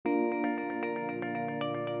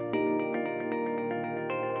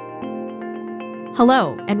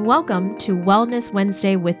Hello, and welcome to Wellness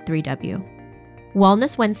Wednesday with 3W.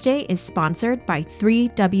 Wellness Wednesday is sponsored by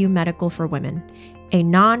 3W Medical for Women, a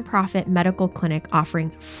nonprofit medical clinic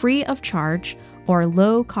offering free of charge or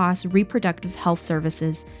low-cost reproductive health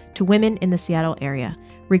services to women in the Seattle area,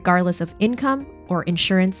 regardless of income or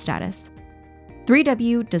insurance status.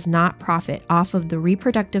 3W does not profit off of the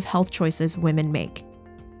reproductive health choices women make.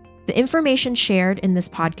 The information shared in this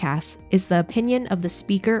podcast is the opinion of the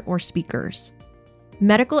speaker or speakers.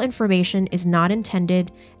 Medical information is not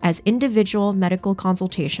intended as individual medical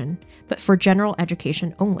consultation, but for general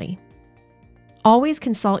education only. Always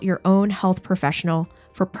consult your own health professional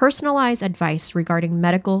for personalized advice regarding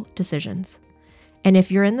medical decisions. And if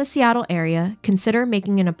you're in the Seattle area, consider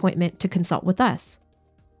making an appointment to consult with us.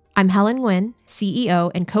 I'm Helen Nguyen, CEO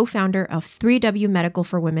and co-founder of 3W Medical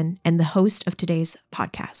for Women and the host of today's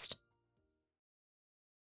podcast.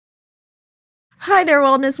 Hi there,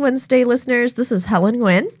 Wellness Wednesday listeners. This is Helen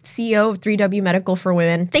Nguyen, CEO of 3W Medical for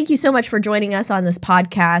Women. Thank you so much for joining us on this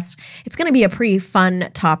podcast. It's going to be a pretty fun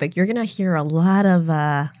topic. You're going to hear a lot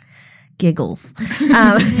of giggles.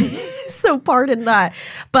 So pardon that.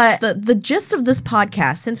 But the gist of this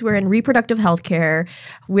podcast, since we're in reproductive healthcare,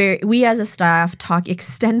 we as a staff talk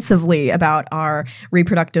extensively about our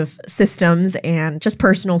reproductive systems and just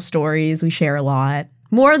personal stories. We share a lot.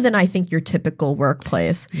 More than I think your typical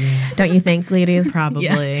workplace. Yeah. Don't you think, ladies? Probably.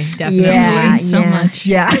 Yeah. Definitely. Yeah, so much.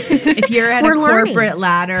 Yeah. If you're at a corporate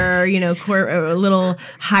ladder, a little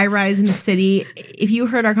high rise in the city, if you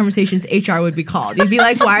heard our conversations, HR would be called. You'd be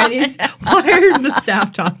like, why are the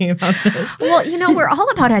staff talking about this? Well, we're all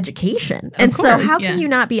about education. And so how can you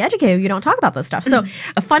not be educated if you don't talk about this stuff? So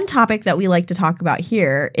a fun topic that we like to talk about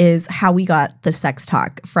here is how we got the sex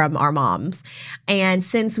talk from our moms. And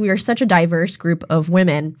since we are such a diverse group of women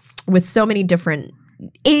with so many different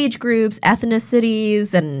age groups,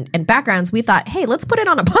 ethnicities, and backgrounds, we thought, hey, let's put it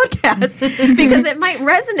on a podcast because it might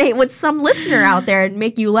resonate with some listener out there and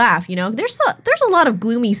make you laugh. There's a lot of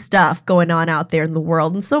gloomy stuff going on out there in the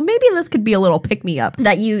world, and so maybe this could be a little pick-me-up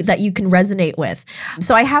that you can resonate with.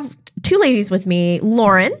 So I have two ladies with me.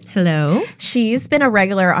 Lauren. Hello. She's been a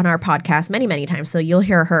regular on our podcast many, many times, so you'll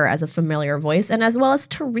hear her as a familiar voice, and as well as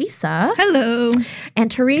Teresa. Hello. And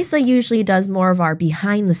Teresa usually does more of our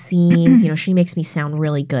behind the scenes. She makes me sound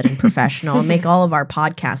really good and professional and make all of our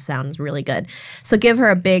podcasts sound really good. So give her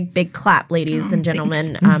a big, big clap, ladies and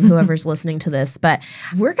gentlemen, whoever's listening to this. But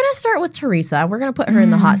we're going to start with Teresa. We're going to put her in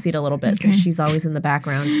the hot seat a little bit since she's always in the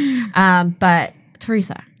background. But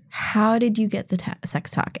Teresa, how did you get the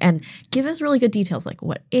sex talk? And give us really good details, like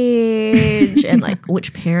what age and like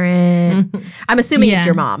which parent. I'm assuming it's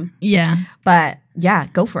your mom. Yeah. But yeah,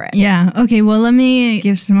 go for it. Yeah. Okay. Well, let me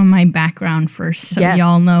give some of my background first so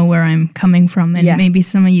y'all know where I'm coming from and maybe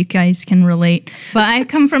some of you guys can relate. But I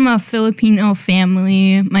come from a Filipino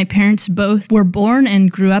family. My parents both were born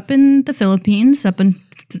and grew up in the Philippines up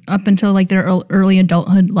until like their early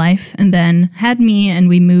adulthood life, and then had me and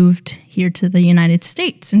we moved here to the United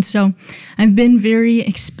States. And so I've been very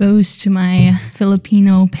exposed to my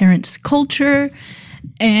Filipino parents' culture,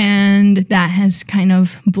 and that has kind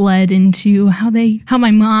of bled into how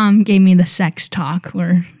my mom gave me the sex talk,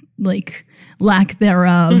 or like lack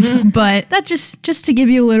thereof. But that just to give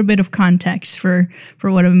you a little bit of context for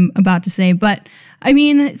what I'm about to say. But I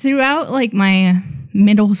mean, throughout like my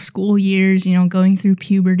middle school years, going through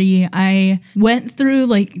puberty, I went through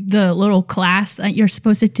like the little class that you're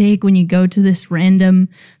supposed to take when you go to this random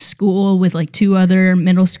school with like two other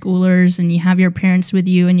middle schoolers, and you have your parents with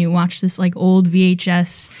you and you watch this like old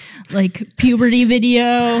VHS like puberty video,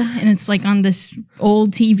 and it's like on this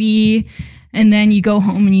old TV, and then you go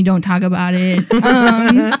home and you don't talk about it.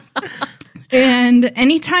 And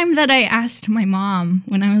anytime that I asked my mom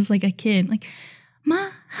when I was like a kid, like,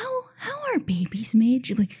 Ma, how are babies made?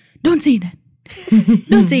 She'd be like, don't say that.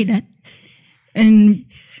 Don't say that. And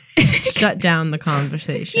shut down the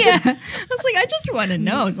conversation. Yeah. I was like, I just want to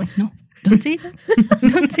know. I was like, no, don't say that.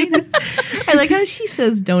 Don't say that. I like how she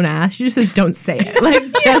says don't ask. She just says don't say it. Like,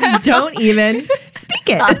 just don't even speak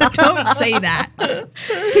it. Don't say that.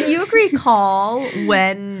 Can you recall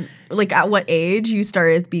when, like, at what age you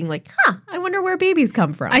started being like, I wonder where babies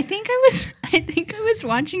come from? I think I was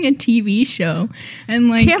watching a TV show, and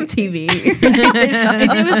like Damn TV.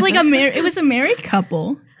 it was like a married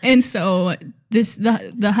couple, and so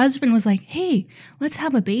the husband was like, hey, let's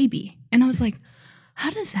have a baby, and I was like, how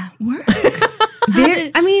does that work?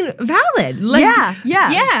 Valid. Like,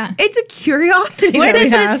 Yeah. It's a curiosity. Where does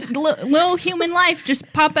this little human life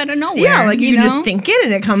just pop out of nowhere? Yeah, like you just think it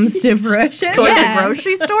and it comes to fruition. Go to the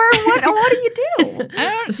grocery store? What do you do?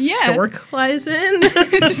 The stork flies in.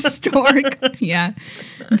 The stork. Yeah.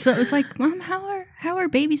 And so it was like, Mom, how are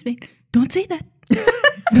babies made? Don't say that.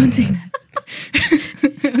 Don't say that.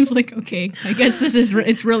 I was like, okay, I guess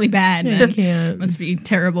it's really bad. I can't. Must be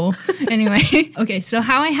terrible. Anyway, okay, so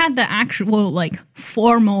how I had the actual like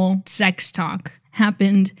formal sex talk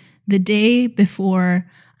happened the day before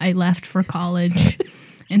I left for college.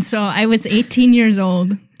 And so I was 18 years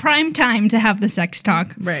old, prime time to have the sex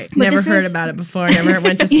talk. Right. But never heard about it before. Never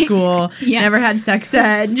went to school. Never had sex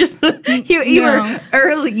ed. Just you were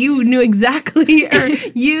early. You knew exactly, or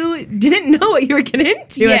you didn't know what you were getting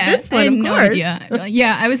into at this point. I had no idea.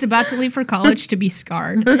 Yeah, I was about to leave for college to be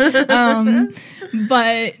scarred. But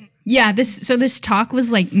yeah, this talk was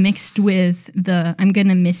like mixed with the I'm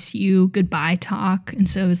gonna miss you goodbye talk, and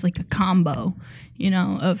so it was like a combo,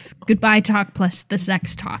 of goodbye talk plus the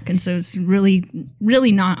sex talk, and so it's really,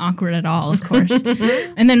 really not awkward at all, of course.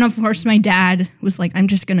 And then of course my dad was like, I'm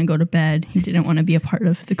just gonna go to bed. He didn't want to be a part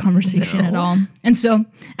of the conversation at all. And so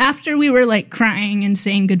after we were like crying and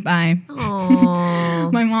saying goodbye,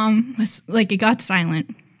 my mom was like, it got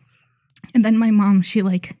silent. And then my mom, she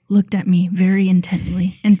like looked at me very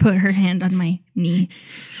intently and put her hand on my knee.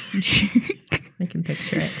 I can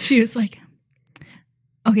picture it. She was like,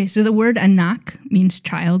 okay, so the word anak means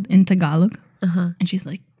child in Tagalog. And she's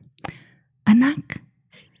like, anak,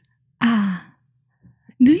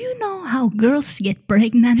 do you know how girls get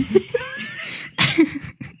pregnant?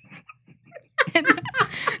 And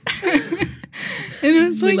I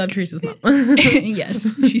was like, we love Teresa's mom. Yes,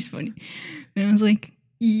 she's funny. And I was like,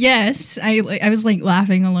 yes. I was like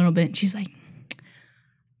laughing a little bit. She's like,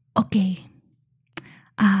 okay,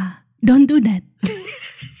 don't do that.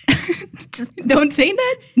 Just don't say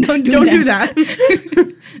that. Don't do that.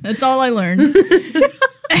 That's all I learned.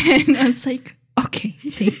 And I was like, okay,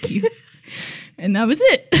 thank you. And that was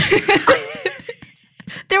it.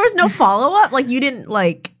 There was no follow-up? Like, you didn't,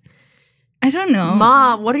 like... I don't know.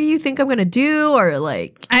 Mom, what do you think I'm going to do? Or,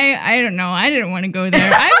 like... I don't know. I didn't want to go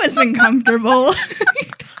there. I was uncomfortable.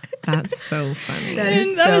 That's so funny. That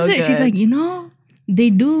is so was good. It. She's like, they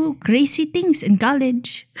do crazy things in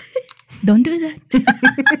college. Don't do that.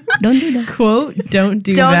 Don't do that. Quote, don't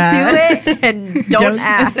do don't that. Don't do it and don't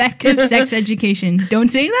ask. Effective sex education. Don't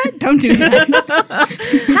say that. Don't do that.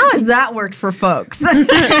 How has that worked for folks?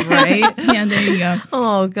 Right? Yeah, there you go.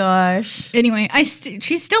 Oh, gosh. Anyway,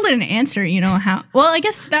 she still didn't answer, how. Well, I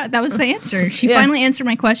guess that was the answer. She finally answered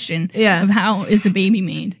my question of how is a baby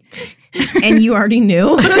made. And you already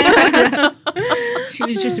knew? She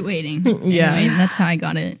was just waiting. Yeah. Anyway, that's how I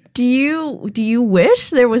got it. Do you wish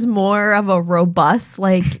there was more of a robust,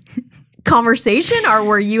 like, conversation? Or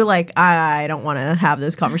were you like, I don't want to have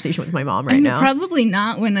this conversation with my mom right now? Probably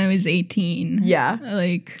not when I was 18. Yeah.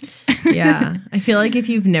 Like... Yeah. I feel like if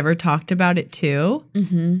you've never talked about it too,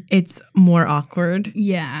 it's more awkward.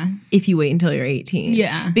 Yeah. If you wait until you're 18.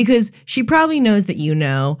 Yeah. Because she probably knows that you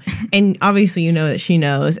know, and obviously you know that she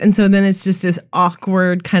knows. And so then it's just this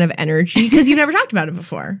awkward kind of energy because you never talked about it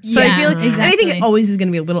before. So I feel like, and I think it always is going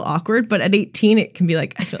to be a little awkward, but at 18 it can be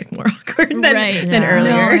like, I feel like more awkward than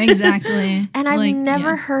earlier. No, exactly. And I've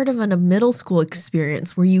never heard of a middle school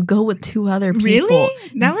experience where you go with two other people. Really?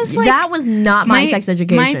 That was not my sex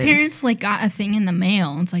education. My parents got a thing in the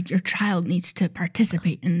mail. It's like, your child needs to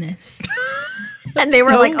participate in this. And they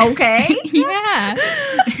were like, okay. Yeah.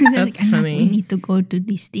 That's funny. We need to go to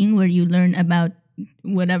this thing where you learn about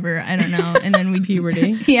whatever. I don't know. And then we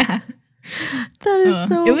puberty. Yeah. That is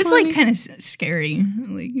so It was funny. like kind of scary.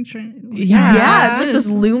 Like trying. Yeah, it's like this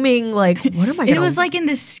looming, like, what am I gonna... It was like in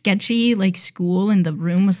this sketchy like school, and the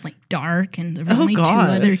room was like dark, and there were only two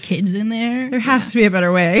other kids in there. There has to be a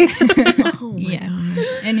better way. Oh my gosh.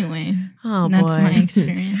 Anyway, oh, that's boy. my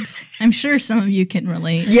experience. I'm sure some of you can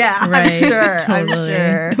relate. Yeah, Right. I'm sure. Totally. I'm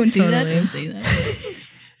sure. Don't do that. Don't say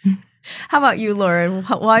that. How about you, Lauren?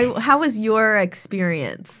 How was your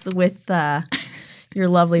experience with your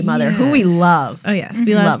lovely mother, who we love? Oh, yes.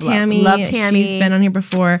 We love Tammy. Love Tammy. She's been on here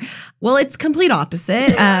before. Well, it's complete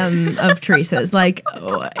opposite of Teresa's. Like,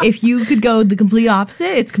 if you could go the complete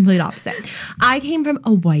opposite, it's complete opposite. I came from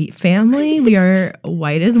a white family. We are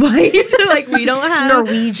white as white. Like, we don't have...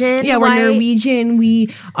 Norwegian. Yeah, we're Norwegian.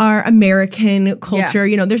 We are American culture.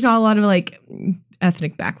 Yeah. There's not a lot of, like...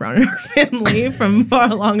 ethnic background in our family from far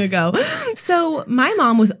long ago. So my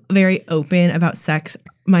mom was very open about sex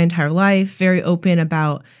my entire life, very open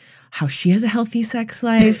about how she has a healthy sex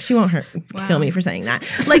life. She won't kill me for saying that.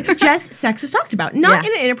 Like, just sex was talked about. Not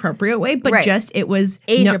in an inappropriate way, but just it was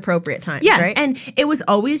age-appropriate times, yes, right? And it was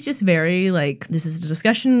always just very like, this is a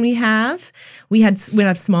discussion we have. We'd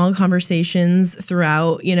have small conversations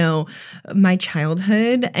throughout, my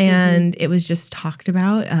childhood, and it was just talked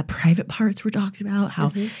about. Private parts were talked about,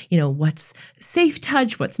 how, what's safe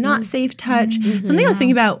touch, what's not safe touch. Something I was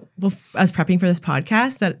thinking about as I was prepping for this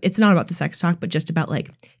podcast, that it's not about the sex talk, but just about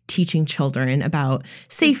like teaching children about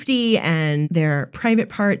safety and their private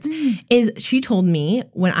parts. Is she told me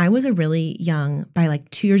when I was a really young, by like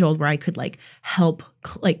 2 years old, where I could like help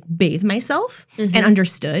like bathe myself and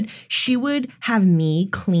understood, she would have me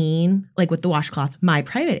clean, like with the washcloth, my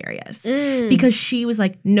private areas. Because she was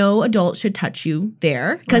like, no adult should touch you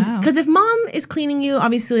there. Because if mom is cleaning you,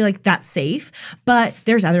 obviously like that's safe, but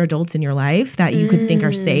there's other adults in your life that you could think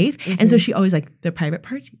are safe. And so she always like, the private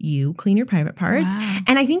parts, you clean your private parts.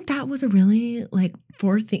 And I think that was a really like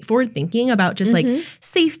forward thinking about just like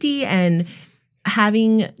safety and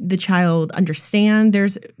having the child understand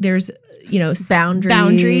there's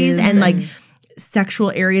boundaries and like sexual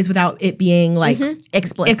areas without it being like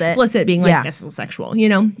explicit being like, this is sexual,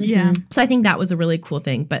 So I think that was a really cool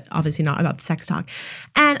thing, but obviously not about the sex talk.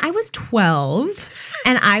 And I was 12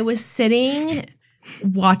 and I was sitting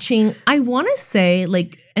watching, I want to say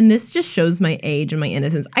like, and this just shows my age and my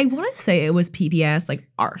innocence, I want to say it was PBS, like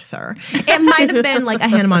Arthur. It might have been like a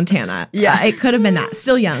Hannah Montana. It could have been that,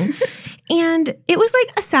 still young. And it was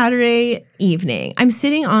like a Saturday evening. I'm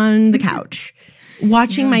sitting on the couch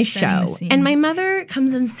watching my show, and my mother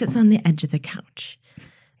comes and sits on the edge of the couch.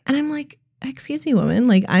 And I'm like, excuse me, woman,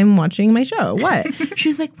 like I'm watching my show. What?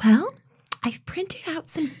 She's like, well, I've printed out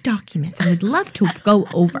some documents I would love to go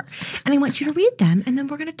over, and I want you to read them, and then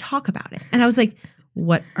we're going to talk about it. And I was like,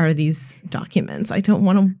 what are these documents? I don't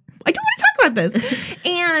want to talk about this.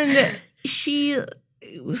 And she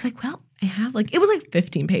was like, well, I have like, it was like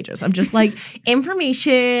 15 pages of just like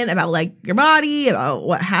information about like your body, about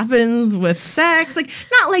what happens with sex, like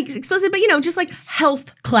not like explicit, but just like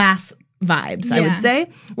health class vibes, I would say,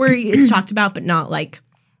 where it's talked about, but not like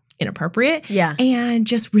inappropriate. And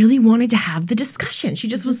just really wanted to have the discussion. She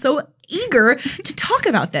just was so eager to talk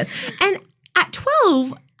about this. And at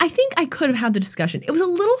 12, I think I could have had the discussion. It was a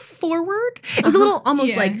little forward. It was a little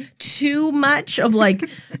almost like too much of like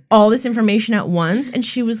all this information at once. And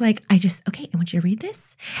she was like, I want you to read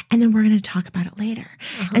this, and then we're going to talk about it later.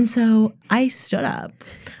 And so I stood up.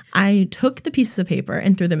 I took the pieces of paper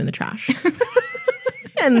and threw them in the trash.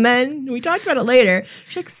 And then we talked about it later.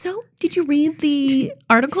 She's like, so did you read the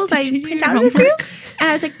articles I printed out for you? And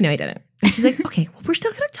I was like, no, I didn't. And she's like, okay, well, we're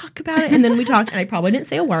still going to talk about it. And then we talked, and I probably didn't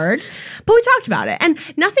say a word, but we talked about it. And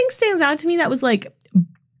nothing stands out to me that was like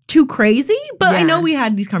too crazy, but I know we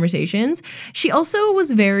had these conversations. She also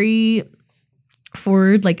was very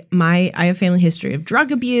forward. Like I have a family history of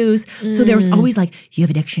drug abuse. So there was always like, you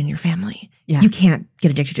have addiction in your family. You can't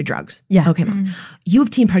get addicted to drugs. Okay, Mom. You have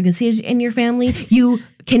teen pregnancies in your family. You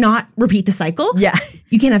cannot repeat the cycle.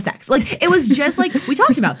 You can't have sex. Like, it was just like, we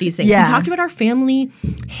talked about these things. We talked about our family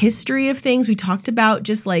history of things. We talked about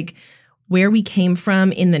just like where we came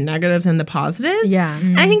from in the negatives and the positives.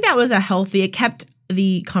 And I think that was a healthy, it kept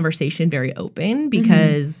the conversation very open,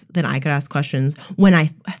 because then I could ask questions when I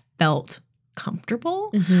felt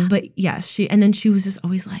comfortable. But yes, and then she was just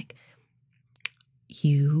always like,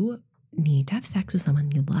 you need to have sex with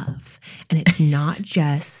someone you love, and it's not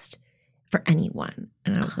just for anyone.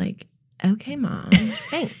 And I was like, okay, Mom,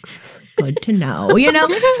 thanks. Good to know,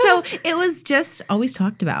 So it was just always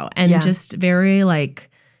talked about, and just very like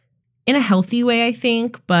in a healthy way, I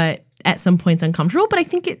think, but at some points uncomfortable. But I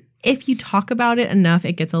think if you talk about it enough,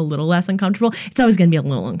 it gets a little less uncomfortable. It's always going to be a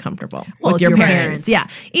little uncomfortable with your parents.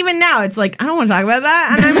 Even now, it's like, I don't want to talk about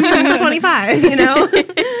that, and I'm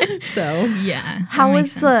 25, So How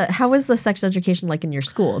was the sex education like in your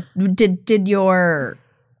school? Did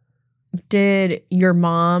your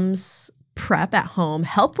mom's prep at home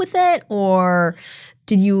help with it, or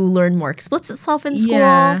did you learn more explicit stuff in school?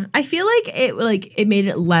 I feel like it made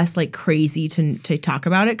it less like crazy to talk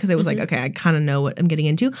about it, because it was like, okay, I kind of know what I'm getting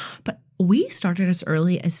into. But we started as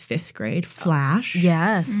early as 5th grade, Flash.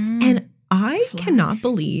 And I cannot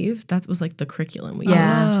believe that was like the curriculum we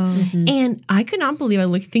used. And I could not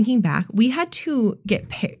believe, thinking back, we had to get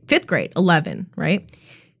 5th grade, 11, right?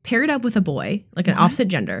 Paired up with a boy, like an opposite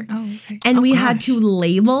gender. And we had to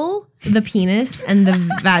label the penis and the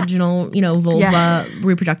vaginal, vulva,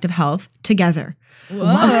 reproductive health together.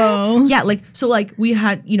 Whoa. Yeah, we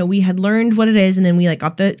had learned what it is, and then we like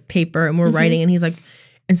got the paper and we're writing, and he's like,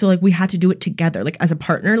 and so like we had to do it together, like as a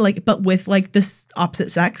partner, like, but with like this opposite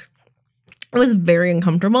sex. it was very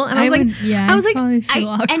uncomfortable. And I was like,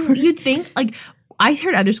 and you'd think like, I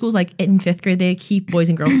heard other schools like in 5th grade, they keep boys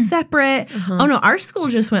and girls separate. Oh no, our school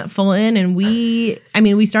just went full in, and we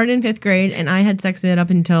started in 5th grade, and I had sex ed up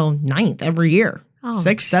until 9th every year.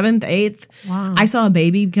 6th, 7th, 8th. Wow. I saw a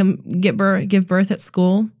baby give birth at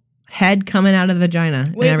school. Head coming out of the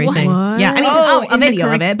vagina and everything. What? Yeah, I mean, a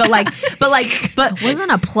video of it, but it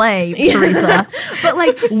wasn't a play, Teresa. But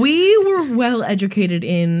like, we were well educated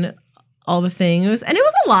in all the things, and it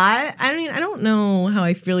was a lot. I mean, I don't know how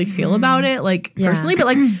I really feel about it, like personally, but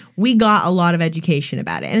like, we got a lot of education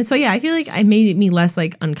about it, and so I feel like I made me less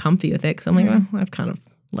like uncomfy with it because I'm like, well, I've kind of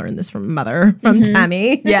learned this from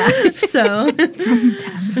Tammy. Yeah. So from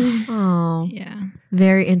Tammy. Oh, yeah.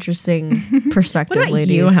 Very interesting perspective, what about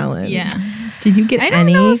ladies. you, Helen? Yeah. Did you get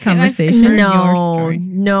any conversation?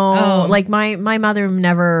 No. Like my mother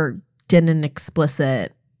never did an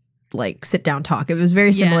explicit like sit down talk. It was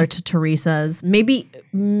very similar to Teresa's. Maybe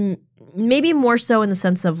more so in the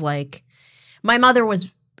sense of like, my mother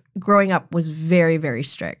was growing up was very, very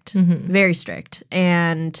strict, very strict,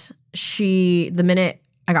 and the minute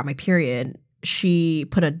I got my period, she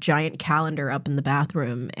put a giant calendar up in the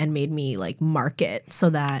bathroom and made me like mark it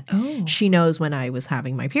so that she knows when I was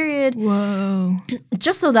having my period. Whoa.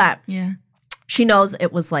 Just so that she knows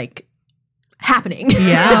it was like happening.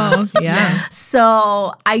 Yeah. Yeah.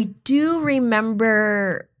 So I do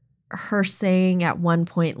remember her saying at one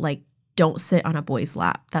point, like, don't sit on a boy's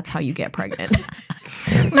lap. That's how you get pregnant.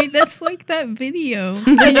 Wait, that's like that video.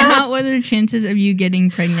 What are the chances of you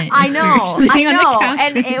getting pregnant? I know.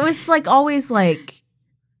 And it was like always like,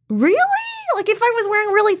 really? Like if I was wearing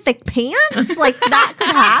really thick pants, like that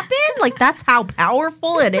could happen? Like that's how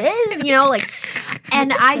powerful it is, like,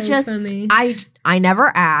 and I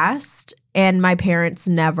never asked. And my parents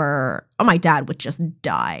never, my dad would just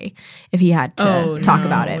die if he had to talk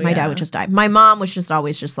about it. My dad would just die. My mom was just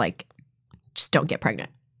always just like, just don't get pregnant.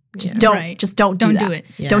 Just don't do that.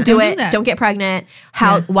 Yeah. Don't do it. Don't get pregnant.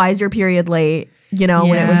 Why is your period late? When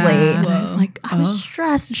it was late. And I was like, I was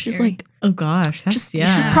stressed. And she's like, oh gosh,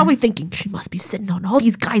 she's probably thinking she must be sitting on all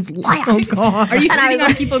these guys' laps. Oh god, are you sitting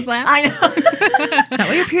on people's laps? I know. Is that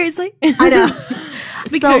what your period's like? I know.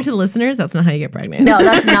 To be clear to the listeners, that's not how you get pregnant. No,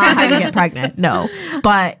 that's not how you get pregnant. No,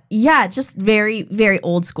 but just very, very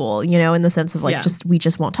old school. In the sense of like, we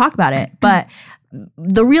just won't talk about it. But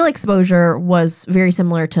the real exposure was very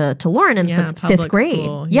similar to Lauren in the sense of 5th grade.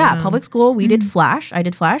 School. Public school. We did Flash. I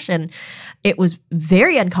did Flash, and it was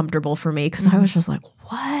very uncomfortable for me because I was just like,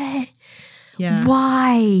 what? Yeah.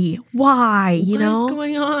 Why? What's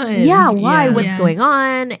going on? Yeah. Why? Yeah. What's going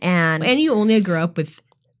on? And you only grew up with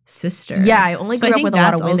sister. Yeah, I only grew up with a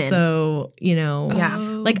lot of women. Also,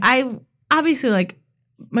 like I obviously like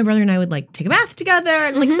my brother and I would like take a bath together,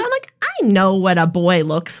 and like so I'm like, I know what a boy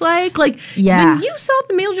looks like. Like when you saw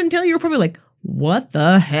the male genitalia, you were probably like, what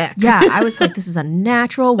the heck? Yeah, I was like, this is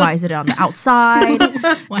unnatural. Why is it on the outside?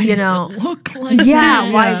 Why does it look like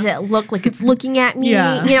that? Why does it look like it's looking at me?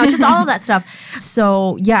 Yeah. Just all of that stuff.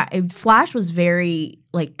 So Flash was very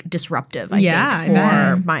like disruptive, I think,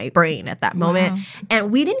 for my brain at that moment.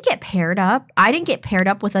 And we didn't get paired up. I didn't get paired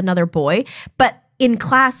up with another boy, but in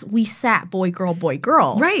class, we sat boy, girl, boy,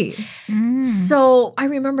 girl. Right. So I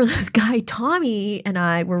remember this guy, Tommy, and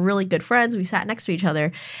I were really good friends. We sat next to each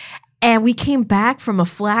other. And we came back from a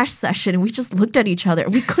Flash session and we just looked at each other.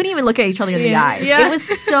 We couldn't even look at each other in the eyes. Yeah. It was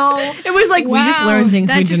so... It was like, we just learned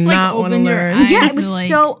things we did not want to learn. Yeah, it was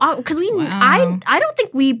so... Because I don't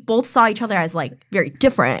think we both saw each other as like very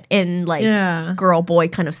different in like girl, boy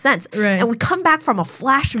kind of sense. Right. And we come back from a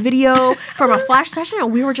Flash video, from a Flash session,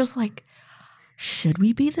 and we were just like, should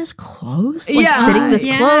we be this close? Like sitting this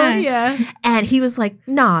close? Yeah. And he was like,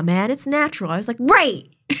 nah, man, it's natural. I was like, right.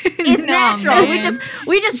 It's natural. Man.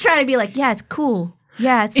 We just try to be like, yeah, it's cool.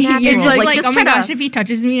 Yeah, it's natural. You're just like oh my gosh, if he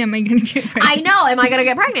touches me, am I gonna get pregnant? I know, am I gonna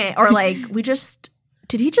get pregnant? Or like,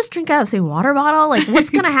 did he just drink out of the same water bottle? Like, what's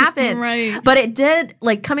gonna happen? Right. But it did,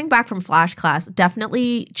 like, coming back from Flash class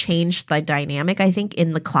definitely changed the dynamic, I think,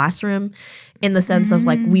 in the classroom, in the sense of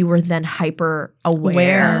like, we were then hyper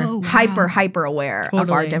aware, hyper aware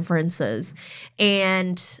of our differences.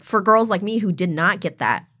 And for girls like me who did not get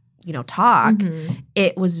that, talk,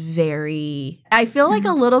 it was very, I feel like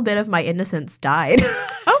a little bit of my innocence died.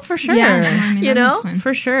 Oh, for sure. Yeah,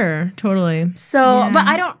 for sure. Totally. So, but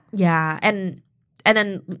I don't, and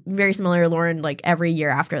then very similar, Lauren, like every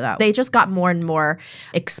year after that, they just got more and more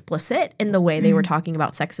explicit in the way they were talking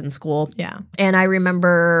about sex in school. Yeah. And I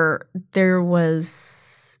remember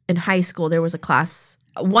in high school, there was a class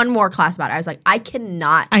one more class about it. I was like, I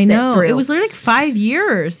cannot I know. sit through. It was literally like 5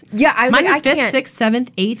 years. Yeah, I was Mine like, was I 5th, can't. 6th, 7th,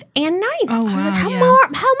 8th, and 9th. Oh, wow. I was like, how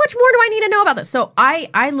much more do I need to know about this? So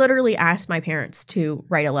I literally asked my parents to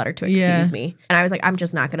write a letter to excuse me. And I was like, I'm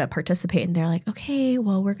just not going to participate. And they're like, okay,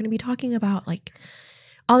 well, we're going to be talking about like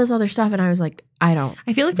all this other stuff. And I was like, I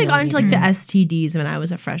feel like they got into like the STDs when I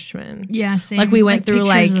was a freshman. Yeah, same. Like we went through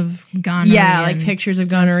like of gonorrhea. Yeah, like pictures of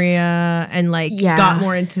gonorrhea and like got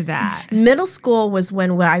more into that. Middle school was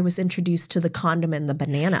when I was introduced to the condom and the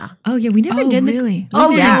banana. Oh yeah, we never did really?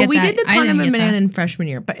 we did the condom and banana in freshman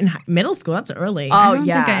year, but in middle school that's early. Oh I don't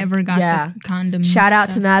think I ever got the condom. Shout out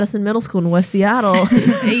to Madison Middle School in West Seattle.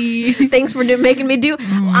 Thanks for making me do.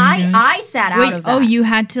 I sat out of that. Oh, you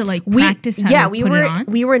had to like practice how to put it on?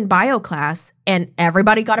 We were in bio class and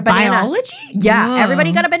everybody got a banana. Biology? Yeah,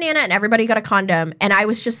 everybody got a banana and everybody got a condom. And I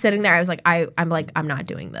was just sitting there. I was like, I'm not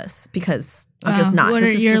doing this because I'm just not.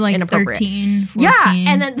 This is just like inappropriate. 13, 14.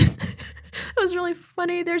 Yeah, and then it was really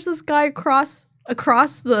funny. There's this guy across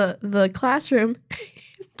the classroom.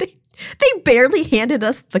 They barely handed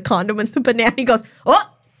us the condom and the banana. He goes,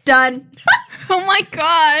 oh, done. Oh my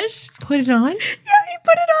gosh. Put it on? Yeah, he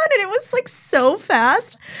put it on and it was like so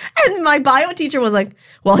fast. And my bio teacher was like,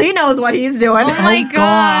 well, he knows what he's doing. Oh my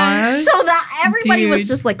gosh. So that everybody was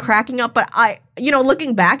just like cracking up. But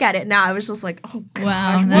looking back at it now, I was just like, oh gosh.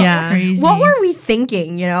 Wow, that's crazy. What were we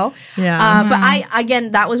thinking, Yeah. But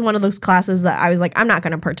again, that was one of those classes that I was like, I'm not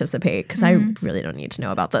going to participate because I really don't need to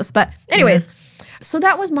know about this. But anyways. Yeah. So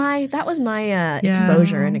that was my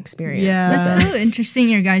exposure and experience. Yeah. That's so interesting,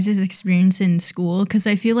 your guys' experience in school, because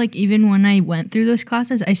I feel like even when I went through those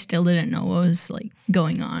classes, I still didn't know what was like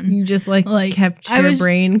going on. You just like kept your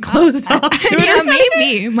brain closed off to it.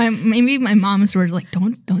 Yeah, maybe my mom's words like,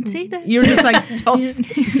 don't say that. You're just like,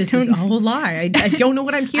 this is all a lie. I don't know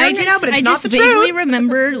what I'm hearing right now, but it's not the truth. I just vaguely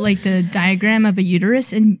remember like the diagram of a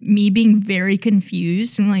uterus and me being very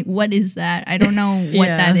confused. I'm like, what is that? I don't know what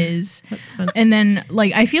that is. That's funny. And then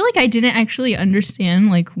like I feel like I didn't actually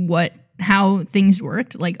understand like how things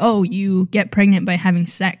worked. Like, oh, you get pregnant by having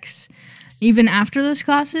sex. Even after those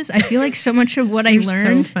classes, I feel like so much of what I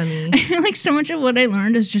learned. So funny. I feel like so much of what I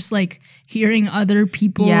learned is just like hearing other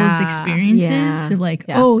people's experiences. Yeah. So like,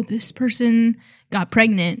 oh, this person got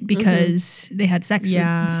pregnant because they had sex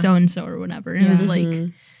with so and so or whatever. And it was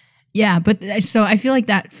like. Yeah, but so I feel like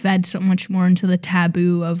that fed so much more into the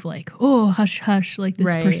taboo of like, oh, hush, hush, like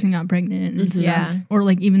this person got pregnant and stuff. Or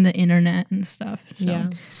like even the internet and stuff.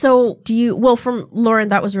 So from Lauren,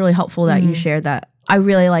 that was really helpful that you shared that. I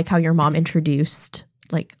really like how your mom introduced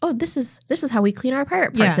like, oh, this is how we clean our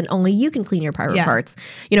private parts and only you can clean your private parts.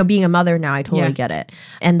 Being a mother now, I totally get it.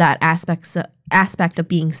 And that aspect of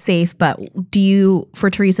being safe. But for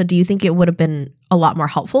Teresa, do you think it would have been a lot more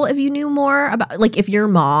helpful if you knew more about, like if your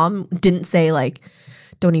mom didn't say like,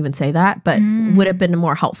 don't even say that, but would it have been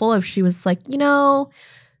more helpful if she was like,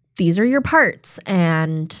 these are your parts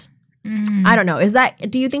and I don't know.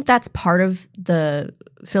 Do you think that's part of the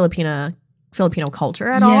Filipino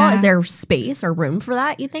culture at all? Is there space or room for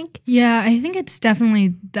that, you think? Yeah, I think it's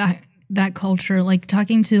definitely that culture. Like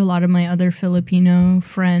talking to a lot of my other Filipino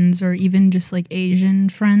friends or even just like Asian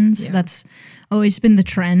friends, that's always been the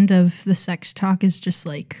trend of the sex talk is just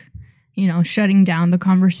like, shutting down the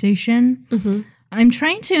conversation. Mm-hmm. I'm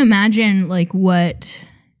trying to imagine like what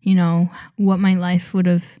my life would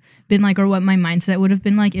have been like or what my mindset would have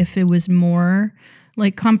been like if it was more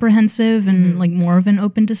like comprehensive and like more of an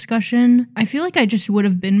open discussion. I feel like I just would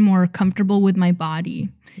have been more comfortable with my body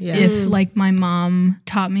if like my mom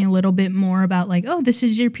taught me a little bit more about like, oh, this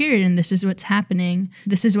is your period and this is what's happening.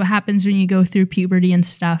 This is what happens when you go through puberty and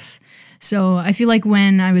stuff. So I feel like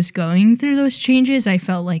when I was going through those changes, I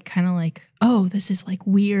felt like kind of like, oh, this is like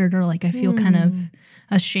weird or like I feel kind of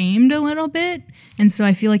ashamed a little bit. And so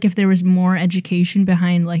I feel like if there was more education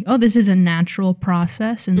behind like, oh, this is a natural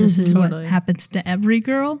process and this is what happens to every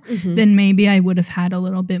girl, then maybe I would have had a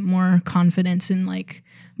little bit more confidence in like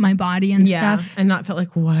my body and stuff. And not felt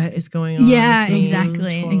like, what is going on? Yeah,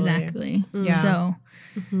 exactly. Yeah. So,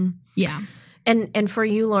 yeah. And for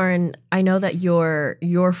you, Lauren, I know that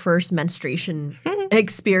your first menstruation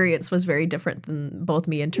experience was very different than both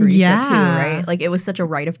me and Teresa too, right? Like it was such a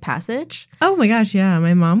rite of passage. Oh my gosh, yeah.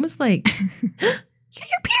 My mom was like,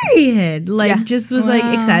 your period. Like just was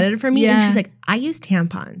like excited for me. And she's like, I use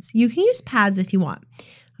tampons. You can use pads if you want.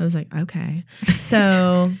 I was like, okay.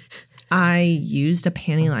 So I used a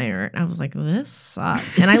panty liner and I was like, this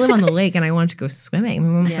sucks. And I live on the lake and I wanted to go swimming. My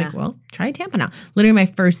mom was like, well, try a tampon out. Literally my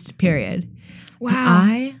first period. Wow. But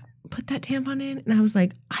I put that tampon in and I was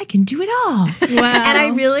like, I can do it all. Wow. And I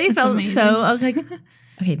really felt amazing. I was like,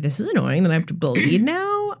 okay, this is annoying that I have to bleed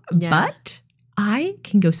now, but I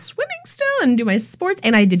can go swimming still and do my sports.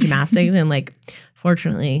 And I did gymnastics and like,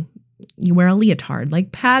 fortunately, you wear a leotard.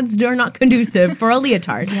 Like pads are not conducive for a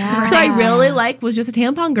leotard. Yeah. So I really was just a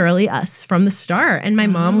tampon girly from the start. And my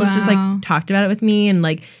mom was just like talked about it with me and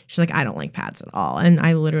like she's like, I don't like pads at all. And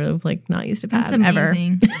I literally have like not used a pad ever.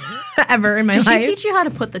 Ever in my life. Did she teach you how to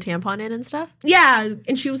put the tampon in and stuff? Yeah.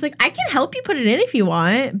 And she was like, I can help you put it in if you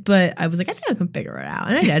want. But I was like, I think I can figure it out.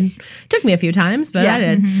 And I did. Took me a few times, but I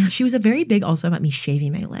did. Mm-hmm. She was very big also about me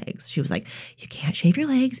shaving my legs. She was like, you can't shave your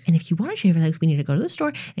legs. And if you want to shave your legs, we need to go to the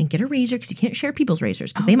store and get a razor because you can't share people's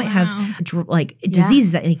razors because they might have like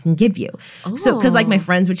diseases that they can give you. Oh. So because like my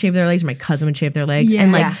friends would shave their legs or my cousin would shave their legs.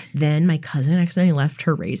 And like then my cousin accidentally left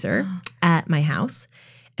her razor at my house.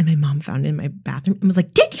 And my mom found it in my bathroom and was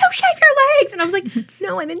like, did you shave your legs? And I was like,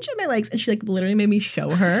 no, I didn't shave my legs. And she like literally made me show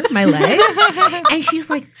her my legs. And she's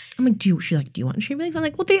like, I'm like, do you want to shave your legs? I'm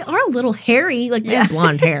like, well, they are a little hairy. Like they have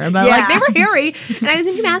blonde hair, but like they were hairy. And I was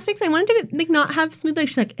in gymnastics. I wanted to like not have smooth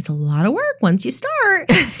legs. She's like, it's a lot of work once you start.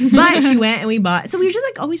 But she went and we bought. So we were just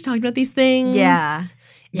like always talking about these things. Yeah.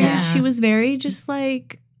 And she was very just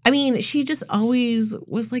like, I mean, she just always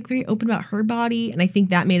was like very open about her body. And I think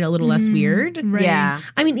that made it a little less weird. Right. Yeah.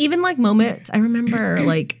 I mean, even like moments, I remember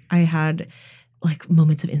like I had like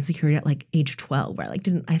moments of insecurity at like age 12 where I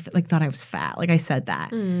like thought I was fat. Like I said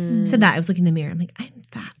that. I was looking in the mirror. I'm like, I'm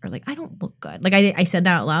fat or like I don't look good. Like I said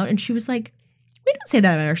that out loud. And she was like, we don't say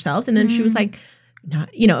that about ourselves. And then she was like,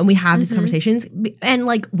 not, you know, and we have these conversations and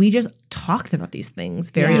like we just talked about these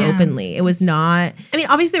things very openly. It was not, I mean,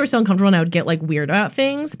 obviously they were so uncomfortable and I would get like weird about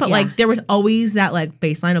things, but like there was always that like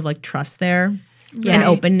baseline of like trust there and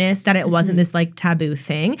openness that it wasn't this like taboo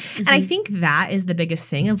thing. And I think that is the biggest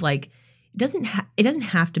thing of like, it doesn't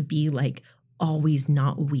have to be like always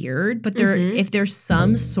not weird, but there if there's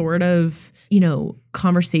some sort of, you know,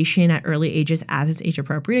 conversation at early ages as it's age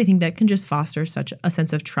appropriate, I think that can just foster such a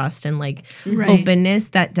sense of trust and like openness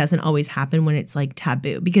that doesn't always happen when it's like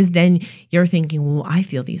taboo, because then you're thinking, well, I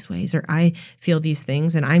feel these ways or I feel these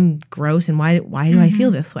things and I'm gross and why do I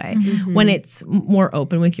feel this way? When it's more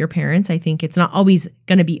open with your parents, I think it's not always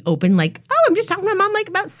going to be open like, oh, I'm just talking to my mom like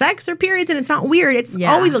about sex or periods and it's not weird. It's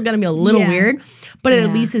always going to be a little weird, but it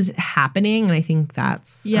at least is happening. And I think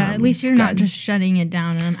that's at least you're not just shutting it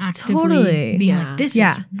down and actively being like, this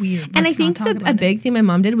is weird. And I think a big thing my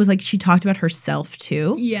mom did was like she talked about herself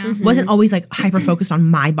too. Yeah. Wasn't always like hyper focused on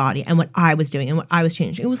my body and what I was doing and what I was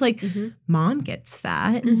changing. It was like, mom gets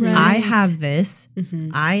that. Right. I have this.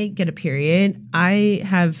 I get a period. I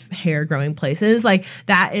have hair growing places. Like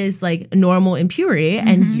that is like normal in puberty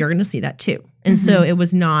and you're going to see that too. And so it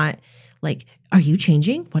was not like, are you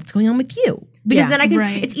changing? What's going on with you? Because then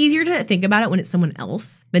it's easier to think about it when it's someone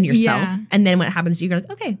else than yourself. Yeah. And then when it happens to you, you're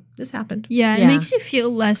like, okay, this happened. Yeah, it makes you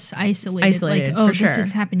feel less isolated. Like, oh, this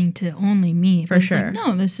is happening to only me. For sure. Like,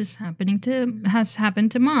 no, this is has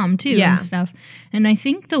happened to mom too and stuff. And I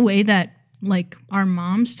think the way that like our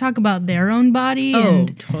moms talk about their own body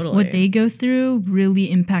and what they go through really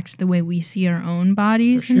impacts the way we see our own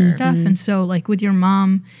bodies and stuff. And so like with your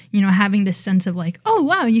mom, you know, having this sense of like, oh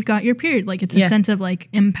wow, you got your period. Like it's a sense of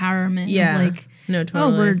like empowerment. Yeah. Of, like, no,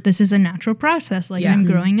 totally. Oh, this is a natural process. Like I'm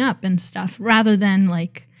growing up and stuff, rather than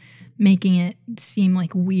like making it seem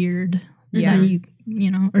like weird that you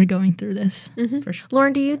know, are going through this. For sure.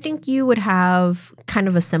 Lauren, do you think you would have kind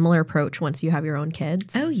of a similar approach once you have your own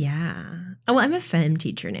kids? Oh, yeah. Well, I'm a fem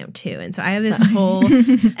teacher now, too. And so I have this whole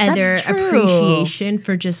other appreciation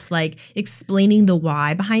for just like explaining the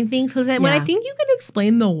why behind things. Because when I think you can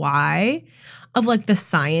explain the why of like the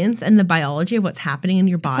science and the biology of what's happening in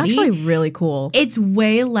your body. It's actually really cool. It's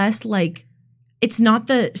way less like, it's not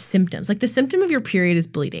the symptoms. Like the symptom of your period is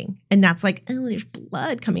bleeding. And that's like, oh, there's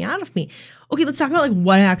blood coming out of me. Okay, let's talk about like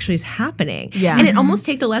what actually is happening. Yeah. And it almost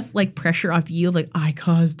takes a less like pressure off you of like, I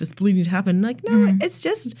caused this bleeding to happen. Like, no, it's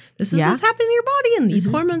just, this is what's happening in your body and these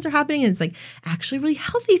hormones are happening and it's like actually really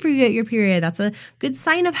healthy for you at your period. That's a good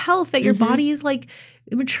sign of health that your body is like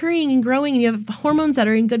maturing and growing and you have hormones that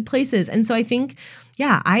are in good places. And so I think,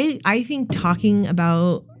 I think talking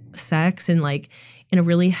about sex and like in a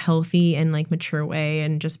really healthy and like mature way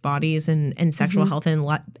and just bodies and sexual health and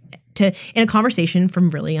in a conversation from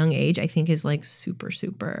really young age, I think is like super,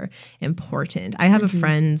 super important. I have a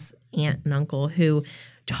friend's aunt and uncle who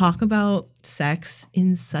talk about sex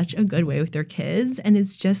in such a good way with their kids. And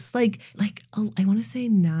it's just like I want to say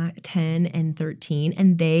not 10 and 13,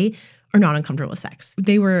 and they are not uncomfortable with sex.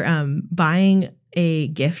 They were buying a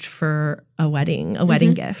gift for a wedding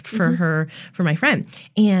gift for my friend.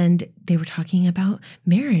 And they were talking about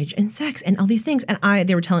marriage and sex and all these things. And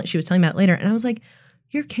she was telling me about it later. And I was like,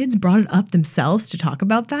 your kids brought it up themselves to talk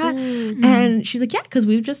about that? And she's like, yeah, because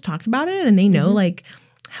we've just talked about it and they know like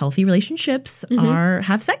healthy relationships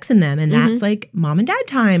have sex in them. And that's like mom and dad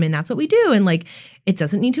time. And that's what we do. And like, it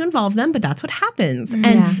doesn't need to involve them, but that's what happens.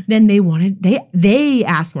 And then they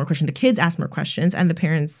asked more questions. The kids asked more questions and the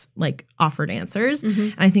parents like offered answers.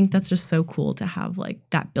 And I think that's just so cool to have like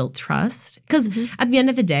that built trust. Because at the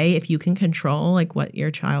end of the day, if you can control like what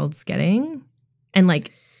your child's getting and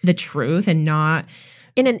like the truth and not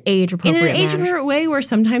in an age appropriate way where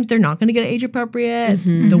sometimes they're not going to get age appropriate.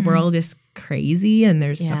 The world is crazy and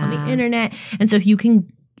there's stuff on the internet. And so if you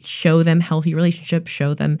can show them healthy relationships,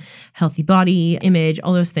 show them healthy body image,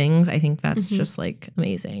 all those things, I think that's just like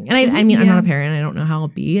amazing. And I mean, I'm not a parent. I don't know how it'll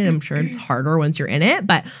be. And I'm sure it's harder once you're in it.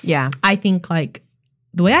 But I think like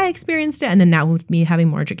the way I experienced it, and then now with me having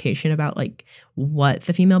more education about like what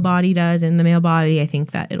the female body does in the male body, I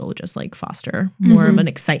think that it'll just like foster more of an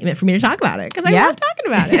excitement for me to talk about it because I love talking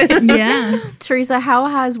about it. Teresa, how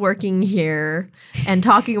has working here and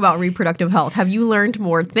talking about reproductive health, have you learned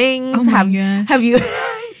more things? Oh my gosh.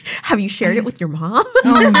 Have you shared it with your mom?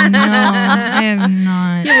 Oh no, I have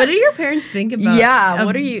not. Yeah, what do your parents think about? Yeah,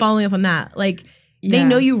 what are you following up on that? Like they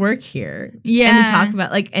know you work here, and they talk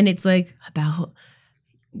about like, and it's like about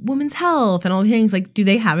women's health and all the things. Like, do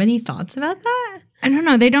they have any thoughts about that? I don't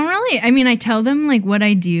know. They don't really. I mean, I tell them like what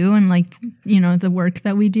I do and like, you know, the work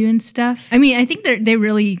that we do and stuff. I mean, I think they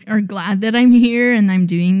really are glad that I'm here and I'm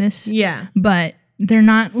doing this. Yeah. But they're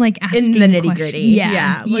not like asking in the nitty gritty.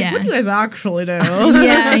 Yeah. Like, what do you guys actually do?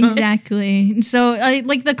 Yeah, exactly. So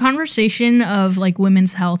like the conversation of like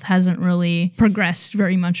women's health hasn't really progressed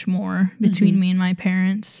very much more between me and my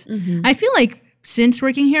parents. I feel like since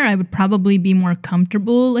working here, I would probably be more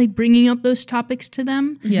comfortable like bringing up those topics to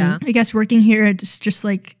them. Yeah. I guess working here, it's just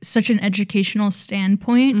like such an educational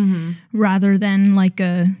standpoint rather than like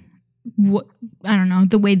I don't know,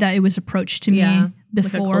 the way that it was approached to me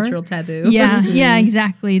before. Like a cultural taboo. Yeah,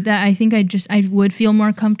 exactly. That I think I would feel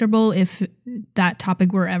more comfortable if that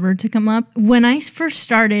topic were ever to come up. When I first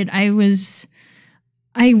started, I wasn't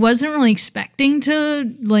really expecting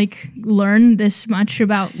to like learn this much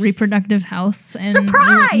about reproductive health. And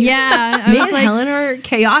surprise! Yeah, Me and Helen are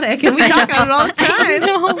chaotic, and we talk about it all the time. I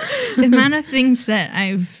know. The amount of things that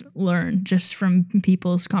I've learned just from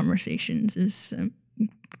people's conversations is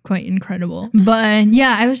quite incredible. But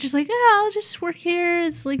yeah, I was just like, I'll just work here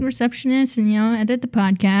as like receptionist and, you know, edit the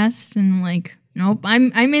podcast and like, nope,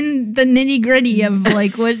 I'm in the nitty gritty of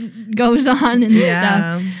like what goes on and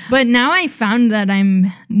stuff. But now I found that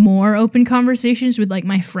I'm more open conversations with like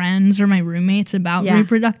my friends or my roommates about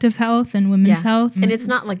reproductive health and women's health. And it's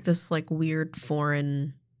not like this like weird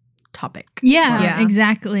foreign topic. Yeah,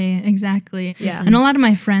 exactly. Yeah. And a lot of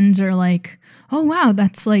my friends are like, oh, wow,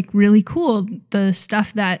 that's like really cool. The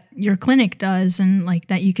stuff that your clinic does and like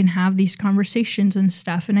that you can have these conversations and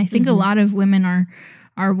stuff. And I think a lot of women are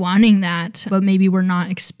wanting that, but maybe we're not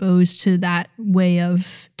exposed to that way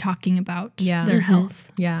of talking about their health.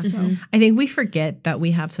 Yeah. So I think we forget that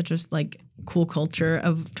we have such a like cool culture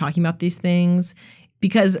of talking about these things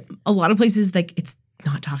because a lot of places like it's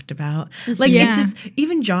not talked about. Like it's just,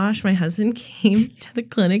 even Josh, my husband, came to the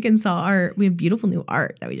clinic and saw we have beautiful new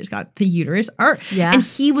art that we just got, the uterus art. Yeah. And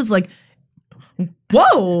he was like,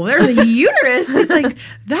 whoa, there's a uterus. He's like,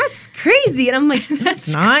 that's crazy. And I'm like,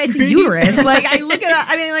 it's not, it's a uterus. Like I look at that,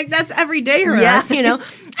 I mean like that's every day for us, you know?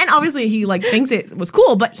 And obviously he like thinks it was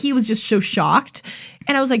cool, but he was just so shocked.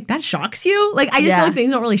 And I was like, that shocks you? Like, I just feel like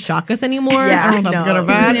things don't really shock us anymore. I don't know if that's good or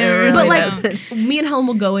bad. Really but like, me and Helen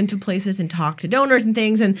will go into places and talk to donors and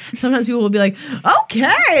things. And sometimes people will be like,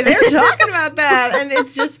 okay, they're talking about that. And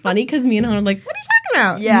it's just funny because me and Helen are like, what are you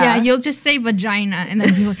talking about? Yeah, you'll just say vagina and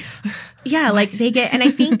then people like, like they get, and I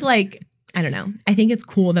think like, I don't know. I think it's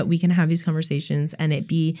cool that we can have these conversations and it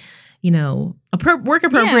be, you know, work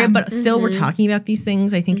appropriate, but still we're talking about these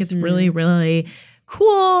things. I think it's really, really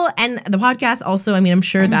cool. And the podcast also, I mean, I'm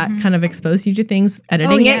sure that kind of exposed you to things.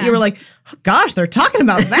 Editing it, you were like, oh, gosh, they're talking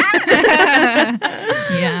about that.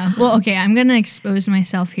 Yeah. Well, okay, I'm going to expose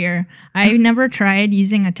myself here. I never tried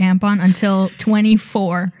using a tampon until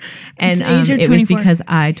 24. And it was because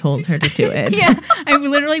I told her to do it. Yeah. I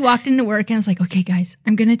literally walked into work and I was like, okay, guys,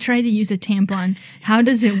 I'm going to try to use a tampon. How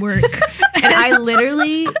does it work? And I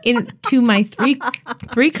literally, to my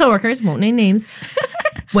three coworkers, won't name names,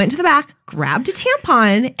 went to the back, grabbed a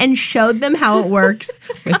tampon, and showed them how it works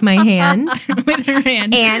with my hand. With her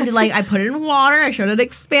hand. And like I put it in water, I showed it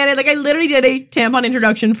expanded. Like I literally did a tampon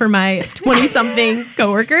introduction for my 20-something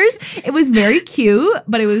coworkers. It was very cute,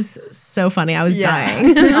 but it was so funny. I was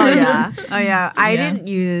dying. Oh yeah. I didn't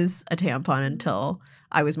use a tampon until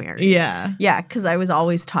I was married. Yeah. Yeah, because I was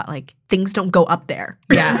always taught like things don't go up there.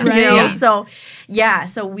 Yeah. Right. You know? So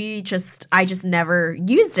I just never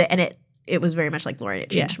used it, and it was very much like Lauren. It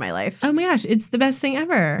changed my life. Oh my gosh, it's the best thing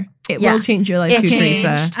ever. It will change your life too,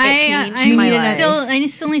 Teresa. It changed my life. I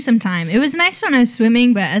still need some time. It was nice when I was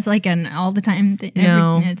swimming, but as like an all the time thing,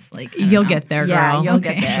 it's like you'll get there, girl. Yeah, you'll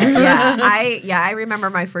get there. I remember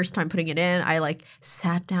my first time putting it in. I like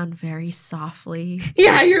sat down very softly.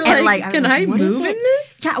 Yeah, you're like, can I move in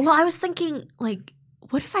this? Yeah, well, I was thinking like,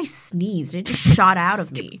 what if I sneezed and it just shot out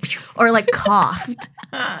of me, or like coughed?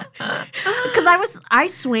 Because I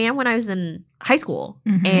swam when I was in high school,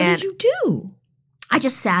 and what did you do? I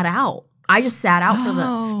just sat out. For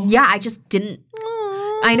the. Yeah, I just didn't.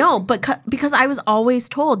 I know, but because I was always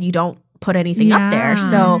told you don't put anything up there,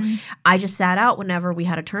 so I just sat out whenever we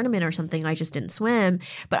had a tournament or something. I just didn't swim.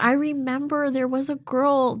 But I remember there was a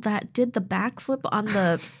girl that did the backflip on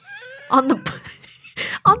the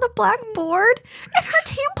blackboard, and her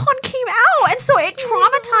tampon came out, and so it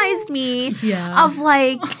traumatized me of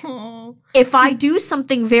like, if I do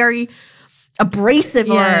something very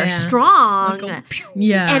abrasive or strong,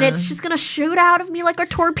 and it's just gonna shoot out of me like a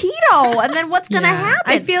torpedo, and then what's gonna happen?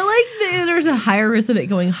 I feel like there's a higher risk of it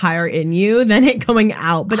going higher in you than it going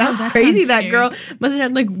out. But that's crazy. That girl must have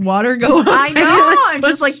had like water go up. I know, and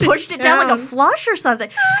just like pushed it down like a flush or something,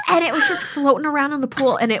 and it was just floating around in the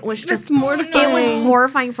pool, and it was just mortifying. It was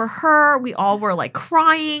horrifying for her. We all were like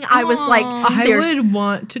crying. I was like, I would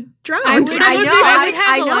want to drown. I would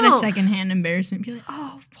have a lot of secondhand embarrassment. Be like,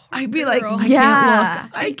 I'd be like, I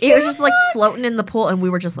can't look. It was just like floating in the pool, and we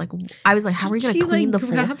were just like, I was like, how are we going to clean the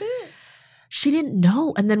pool? She didn't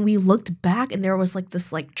know. And then we looked back, and there was like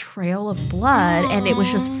this like trail of blood, and it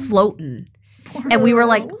was just floating. And we were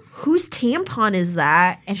like, whose tampon is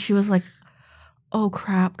that? And she was like, oh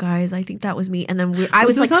crap, guys, I think that was me. And then I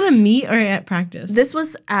was like, on a meet or at practice? This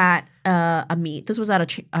was at a meet. This was at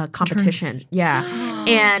a competition. Yeah.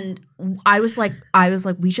 And I was like,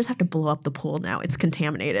 we just have to blow up the pool now. It's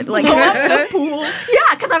contaminated. Like blow up the pool.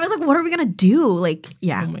 Yeah, because I was like, what are we gonna do? Like,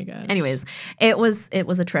 yeah. Oh my god. Anyways, it was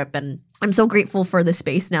a trip, and I'm so grateful for the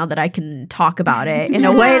space now that I can talk about it in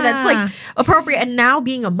a way that's like appropriate. And now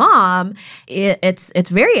being a mom, it's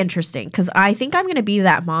very interesting because I think I'm gonna be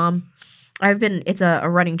that mom. It's a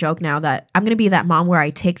running joke now that I'm gonna be that mom where I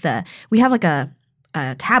take we have like a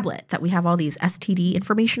tablet that we have all these STD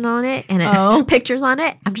information on it and pictures on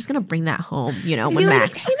it. I'm just gonna bring that home, when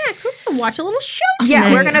Max. Hey Max, we're gonna watch a little show tonight.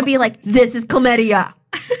 Yeah, we're gonna be like, this is chlamydia.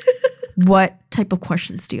 What type of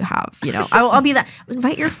questions do you have? I'll be that.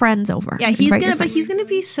 Invite your friends over. Yeah, he's gonna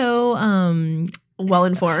be so well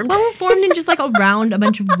informed and just like around a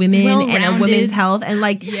bunch of women and a women's health, and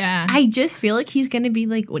like I just feel like he's gonna be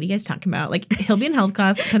like, what are you guys talking about? Like he'll be in health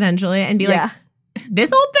class potentially and be like,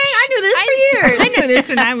 this old thing, I knew this for years. I knew this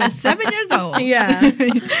when I was 7 years old. Yeah,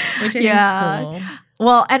 which I think is cool.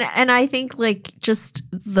 Well, and I think like just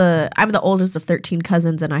I'm the oldest of 13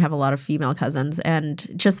 cousins, and I have a lot of female cousins, and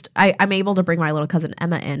just I'm able to bring my little cousin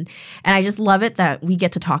Emma in, and I just love it that we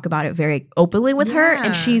get to talk about it very openly with her,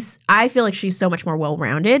 and I feel like she's so much more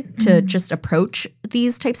well-rounded to just approach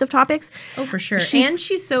these types of topics. Oh, for sure.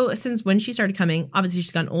 She's so, since when she started coming, obviously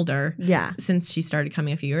she's gotten older. Yeah. Since she started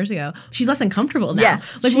coming a few years ago, she's less uncomfortable now.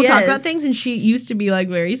 Yes, like we'll talk about things, and she used to be like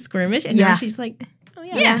very squirmish, and now she's like,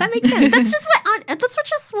 yeah, that makes sense. That's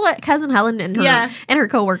just what cousin Helen and her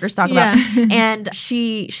coworkers talk about. And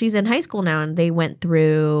she's in high school now, and they went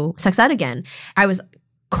through sex ed again. I was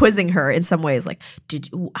quizzing her in some ways, like, did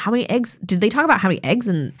they talk about how many eggs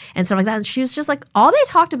and stuff like that? And she was just like, all they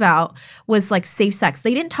talked about was like safe sex.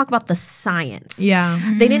 They didn't talk about the science. Yeah.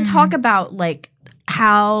 They didn't talk about like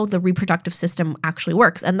how the reproductive system actually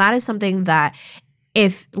works. And that is something that,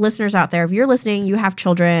 if listeners out there, if you're listening, you have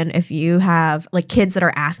children, if you have like kids that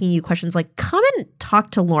are asking you questions, like come and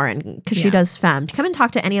talk to Lauren because she does FEM. Come and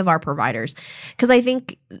talk to any of our providers, because I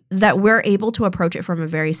think that we're able to approach it from a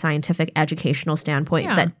very scientific, educational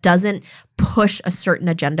standpoint that doesn't push a certain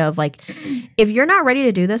agenda of like, if you're not ready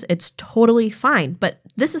to do this, it's totally fine. But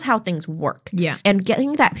this is how things work. Yeah. And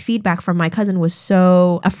getting that feedback from my cousin was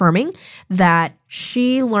so affirming that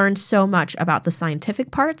she learned so much about the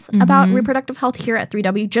scientific parts about reproductive health here at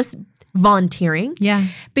 3W, just volunteering. Yeah.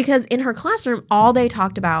 Because in her classroom, all they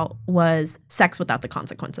talked about was sex without the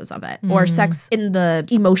consequences of it, or sex in the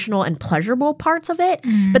emotional and pleasurable parts of it.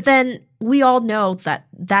 But then we all know that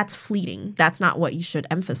that's fleeting. That's not what you should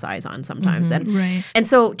emphasize on sometimes. And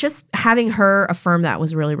so just having her affirm that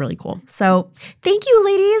was really, really cool. So thank you,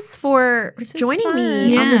 ladies, for joining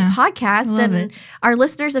me on this podcast. And our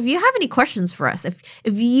listeners, if you have any questions for us, if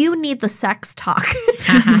you need the sex talk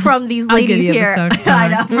from these ladies here. I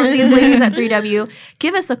know, from these ladies at 3W.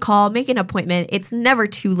 Give us a call, make an appointment. It's never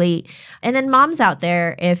too late. And then moms out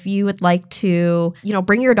there, if you would like to,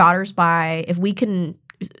 bring your daughters by, if we can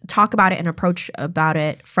talk about it and approach about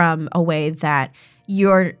it from a way that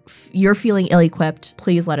you're feeling ill-equipped,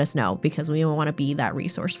 please let us know, because we want to be that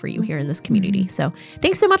resource for you here in this community. So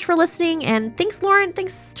thanks so much for listening, and thanks, Lauren.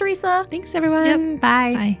 Thanks, Teresa. Thanks, everyone. Yep.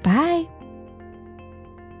 Bye. Bye.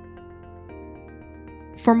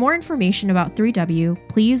 For more information about 3W,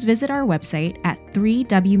 please visit our website at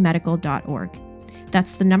 3wmedical.org.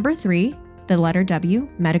 That's the number 3, the letter W,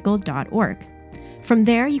 medical.org. From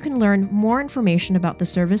there, you can learn more information about the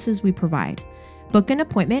services we provide, book an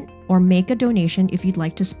appointment, or make a donation if you'd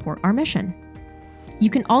like to support our mission.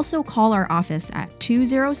 You can also call our office at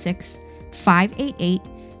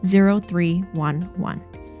 206-588-0311.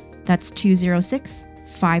 That's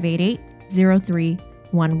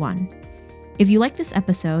 206-588-0311. If you like this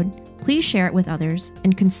episode, please share it with others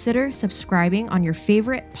and consider subscribing on your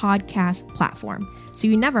favorite podcast platform so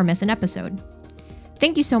you never miss an episode.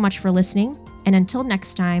 Thank you so much for listening, and until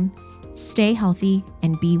next time, stay healthy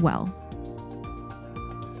and be well.